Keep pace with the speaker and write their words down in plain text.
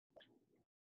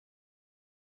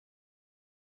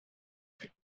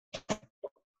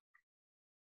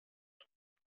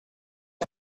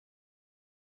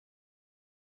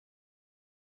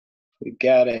We've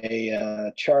got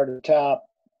a chart at the top,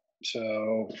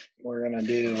 so we're going to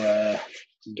do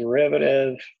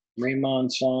derivative, Riemann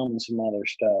sum, and some other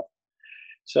stuff.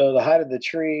 So the height of the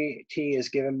tree, t, is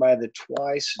given by the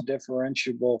twice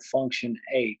differentiable function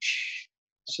h.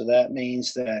 So that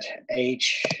means that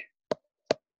h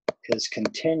is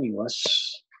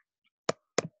continuous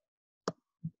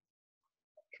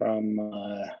from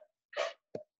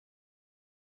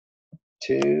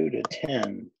 2 to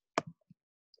 10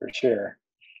 for sure,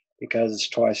 because it's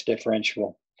twice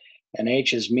differentiable. And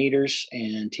h is meters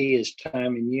and t is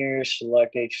time in years.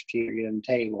 Select h, t, given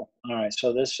table. All right,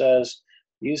 so this says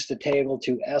use the table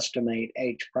to estimate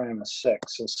h prime of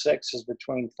 6. So 6 is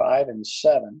between 5 and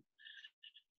 7.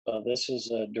 So this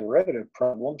is a derivative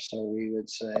problem. So we would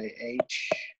say h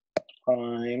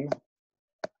prime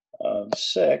of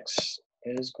 6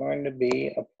 is going to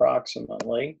be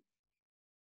approximately,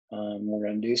 we're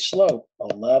going to do slope,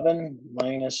 11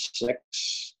 minus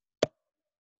 6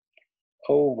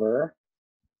 over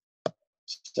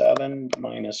 7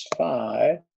 minus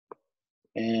 5.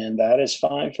 And that is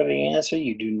fine for the answer.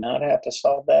 You do not have to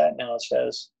solve that. Now it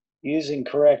says, using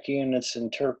correct units,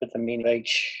 interpret the mean of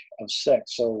h of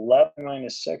 6. So 11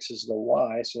 minus 6 is the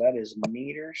y, so that is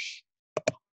meters.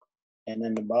 And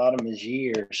then the bottom is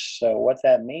years. So what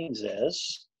that means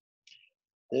is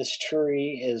this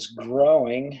tree is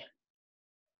growing.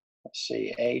 Let's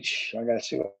see, h, I got to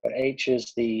see what h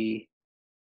is, the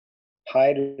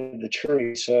height of the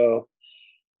tree. So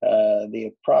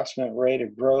the approximate rate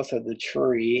of growth of the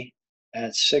tree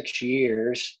at 6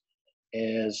 years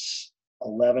is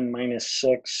 11 minus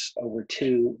 6 over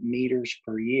 2 meters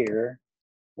per year,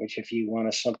 which if you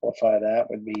want to simplify that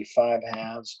would be 5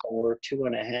 halves or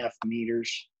 2.5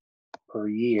 meters per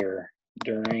year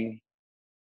during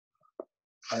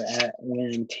or at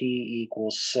when t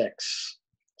equals 6.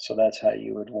 So that's how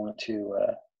you would want to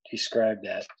describe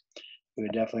that. You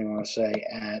would definitely want to say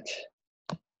at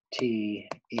t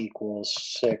equals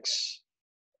 6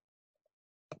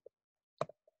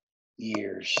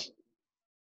 years.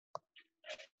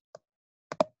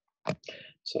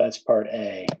 So that's part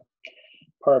A.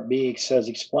 Part B says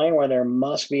explain why there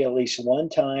must be at least one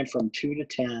time from 2 to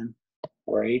 10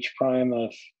 where h prime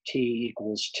of t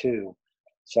equals 2.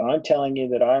 So I'm telling you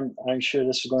that I'm sure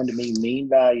this is going to be mean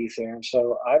value theorem.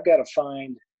 So I've got to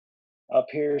find up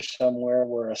here somewhere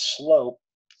where a slope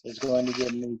is going to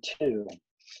give me 2.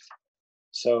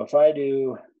 So if I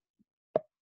do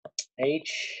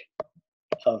h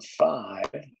of 5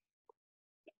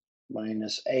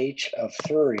 minus h of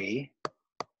 3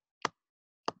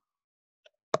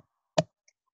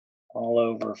 all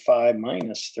over 5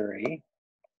 minus 3,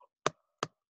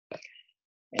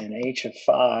 and h of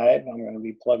 5, I'm going to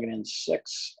be plugging in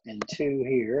 6 and 2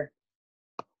 here.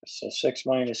 So 6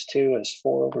 minus 2 is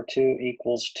 4 over 2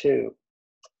 equals 2.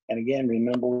 And again,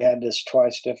 remember we had this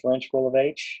twice differentiable of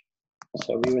h.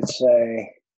 So we would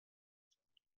say,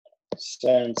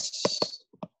 since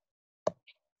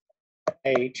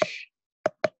h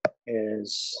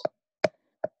is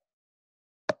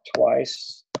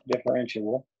twice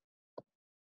differentiable,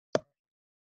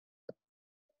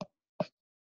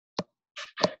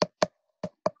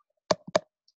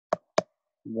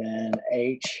 then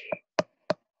h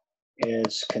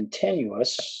is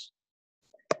continuous.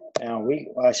 Now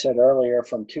I said earlier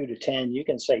from 2 to 10, you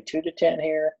can say 2 to 10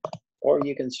 here, or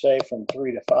you can say from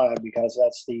 3 to 5 because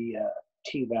that's the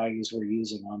t values we're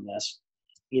using on this.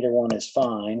 Either one is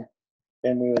fine.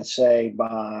 Then we would say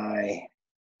by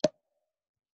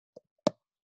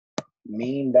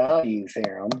mean value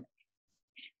theorem,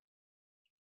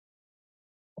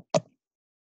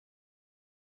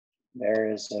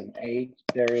 there is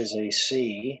a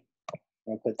C.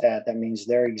 I'll put that means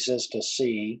there exists a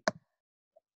C.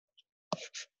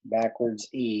 Backwards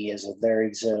E is that there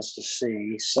exists a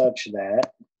C such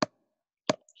that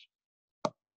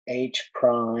h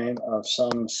prime of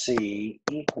some C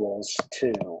equals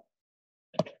 2.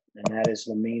 And that is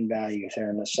the mean value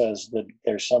theorem that says that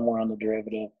there's somewhere on the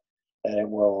derivative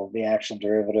that the actual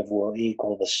derivative will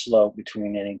equal the slope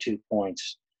between any 2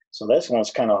 points. So this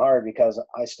one's kind of hard because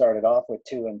I started off with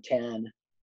 2 and 10.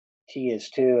 T is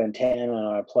 2 and 10, and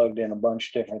I plugged in a bunch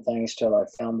of different things till I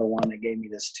found the one that gave me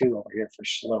this 2 over here for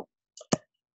slope.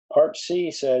 Part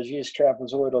C says use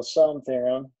trapezoidal sum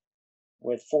theorem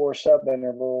with 4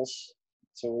 subintervals.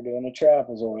 So we're doing a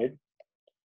trapezoid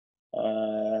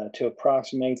to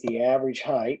approximate the average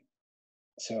height.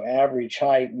 So average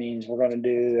height means we're going to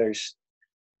do,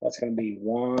 that's going to be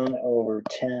 1 over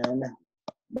 10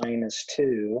 minus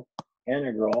 2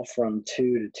 integral from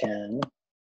 2 to 10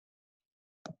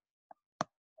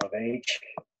 of h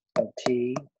of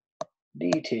t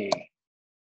dt.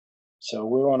 So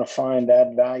we want to find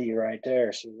that value right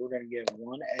there. So we're going to get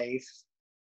 1/8,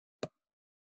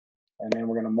 and then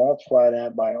we're going to multiply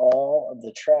that by all of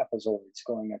the trapezoids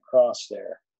going across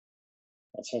there.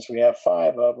 And since we have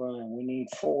 5 of them and we need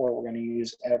 4, we're going to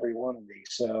use every one of these.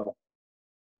 So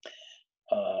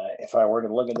if I were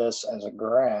to look at this as a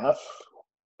graph,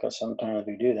 because sometimes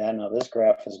we do that. Now this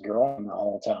graph is growing the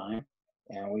whole time,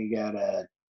 and we got a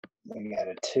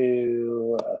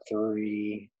 2, a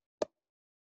 3,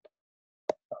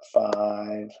 a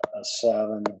 5, a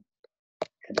 7,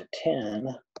 and a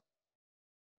 10.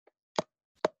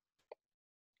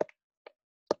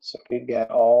 So we've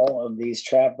got all of these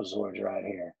trapezoids right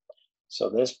here. So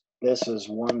this is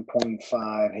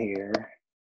 1.5 here,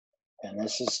 and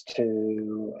this is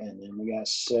 2, and then we got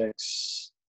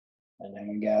 6, and then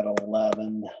we got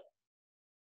 11,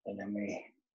 and then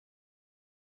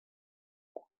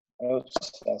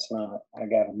oops, that's not, I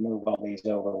got to move all these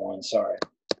over one, sorry.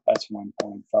 That's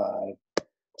 1.5,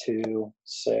 2,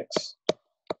 6,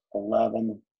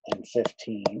 11, and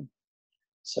 15.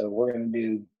 So we're going to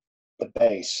do the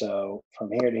base. So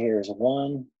from here to here is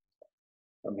 1.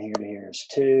 From here to here is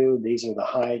 2. These are the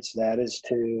heights. That is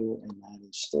 2, and that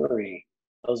is 3.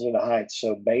 Those are the heights.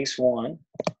 So base 1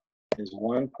 is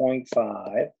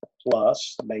 1.5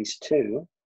 plus base 2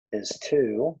 is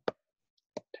 2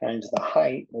 times the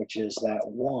height, which is that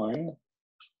 1,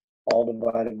 all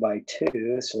divided by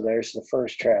 2. So there's the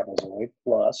first trapezoid,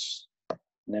 plus. And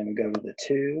then we go to the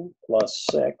 2 plus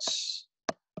 6.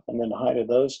 And then the height of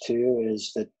those two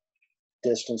is the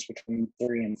distance between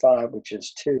 3 and 5, which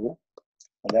is 2.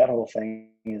 And that whole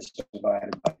thing is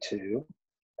divided by 2.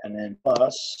 And then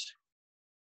plus,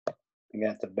 we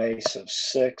got the base of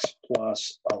 6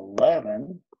 plus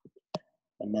 11.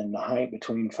 And then the height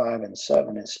between 5 and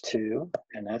 7 is 2,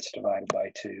 and that's divided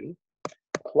by 2.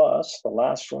 Plus, the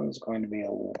last one is going to be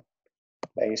a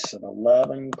base of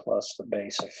 11 plus the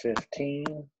base of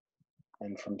 15.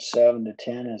 And from 7 to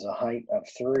 10 is a height of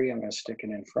 3. I'm going to stick it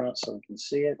in front so we can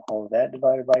see it. All of that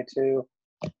divided by 2.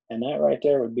 And that right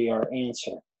there would be our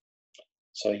answer.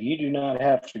 So you do not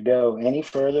have to go any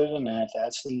further than that.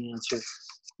 That's the answer.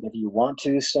 If you want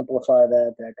to simplify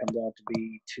that, that comes out to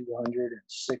be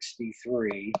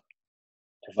 263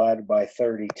 divided by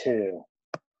 32.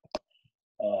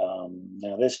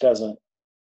 Now this doesn't,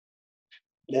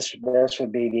 this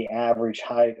would be the average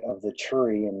height of the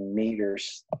tree in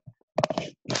meters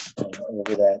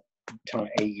over that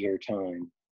 8-year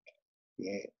time.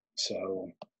 Yeah, so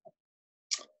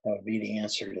that would be the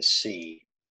answer to C.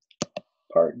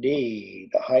 Part D,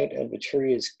 the height of the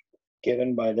tree is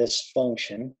given by this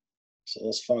function. So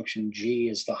this function G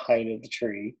is the height of the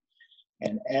tree,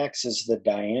 and X is the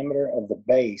diameter of the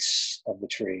base of the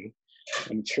tree.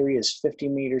 When the tree is 50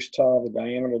 meters tall, the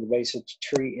diameter of the base of the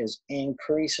tree is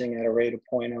increasing at a rate of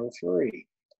 0.03.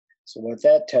 So what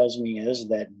that tells me is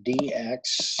that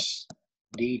dx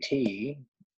dt,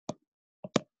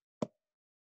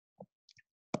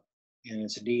 and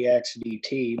it's dx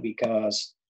dt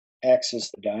because x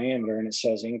is the diameter and it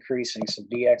says increasing, so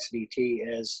dx dt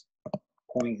is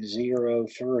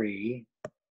 0.03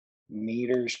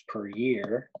 meters per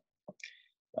year.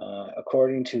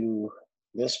 According to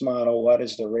this model, what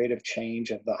is the rate of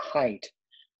change of the height?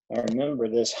 Now remember,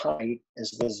 this height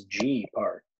is this g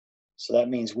part. So that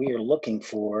means we are looking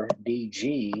for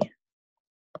dg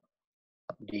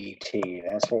dt.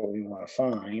 That's what we want to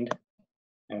find.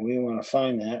 And we want to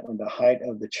find that when the height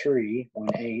of the tree, when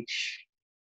h,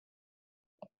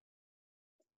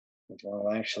 well,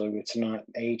 actually, it's not,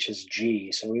 h is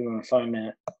g. So we want to find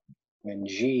that when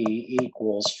g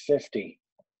equals 50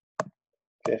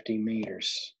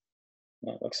 meters.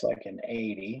 That looks like an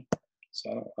 80, so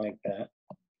I don't like that.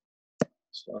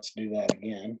 So let's do that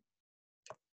again.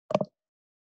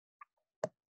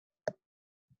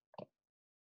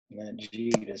 And that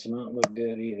G does not look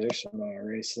good either, so I'm going to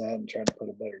erase that and try to put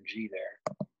a better G there.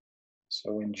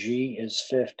 So when G is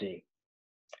 50,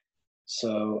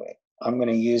 so I'm going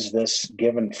to use this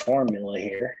given formula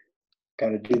here. Got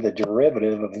to do the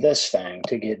derivative of this thing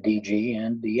to get dg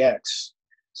and dx.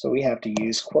 So we have to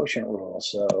use quotient rule.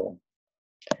 So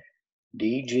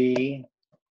dg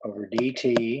over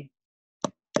dt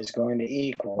is going to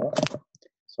equal,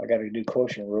 so I got to do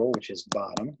quotient rule, which is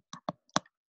bottom,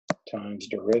 times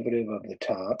derivative of the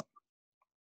top,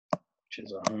 which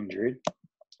is 100,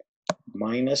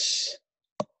 minus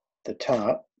the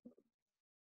top,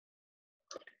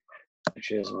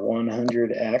 which is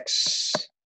 100x,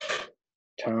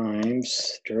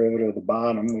 times derivative of the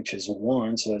bottom, which is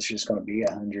 1, so it's just going to be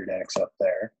 100x up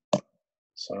there.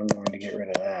 So I'm going to get rid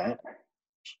of that.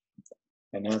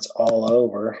 And that's all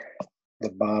over the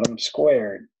bottom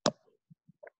squared.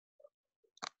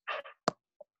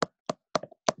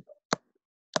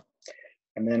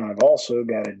 And then I've also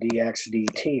got a dx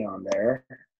dt on there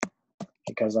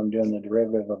because I'm doing the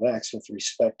derivative of x with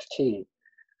respect to t.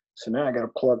 So now I got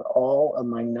to plug all of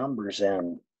my numbers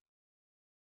in.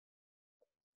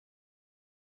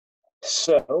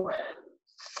 So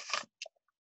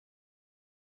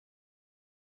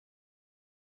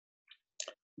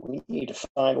we need to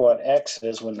find what x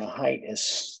is when the height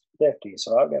is 50.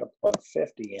 So I've got to plug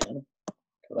 50 in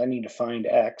because I need to find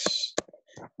x.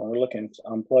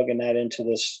 I'm plugging that into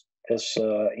this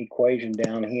equation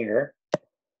down here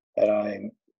that I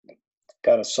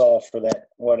got to solve for that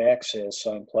what x is.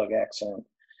 So I plug x in.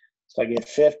 So I get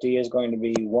 50 is going to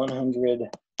be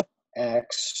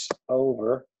 100x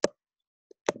over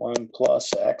 1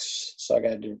 plus x. So I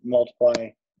got to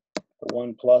multiply the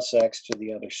 1 plus x to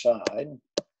the other side.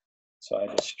 So I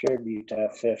distribute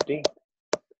that 50.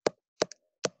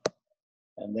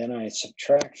 And then I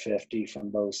subtract 50 from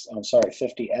both,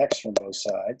 50x from both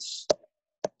sides.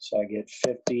 So I get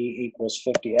 50 equals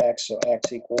 50x, so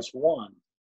x equals 1.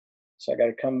 So I got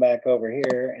to come back over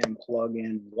here and plug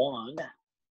in 1.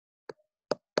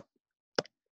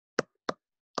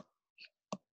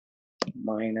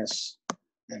 Minus,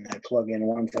 and I plug in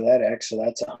 1 for that x, so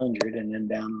that's 100. And then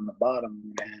down on the bottom,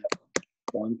 we have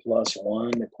 1 plus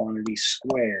 1, the quantity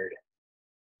squared.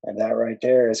 And that right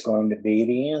there is going to be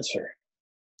the answer.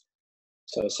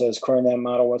 So it says, according to that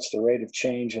model, what's the rate of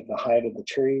change of the height of the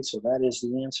tree? So that is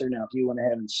the answer. Now, if you went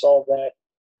ahead and solve that,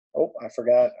 oh, I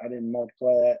forgot, I didn't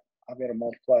multiply that. I've got to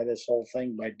multiply this whole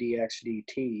thing by dx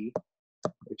dt,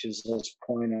 which is this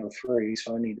 0.03.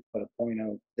 So I need to put a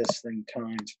this thing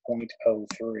times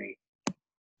 0.03.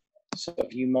 So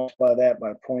if you multiply that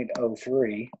by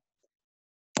 0.03,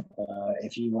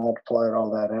 if you multiplied all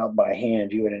that out by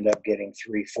hand, you would end up getting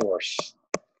 3/4.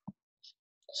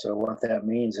 So what that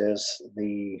means is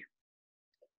the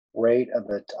rate of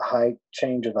the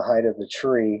change of the height of the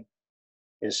tree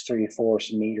is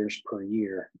 3/4 meters per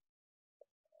year.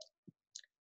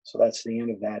 So that's the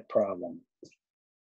end of that problem.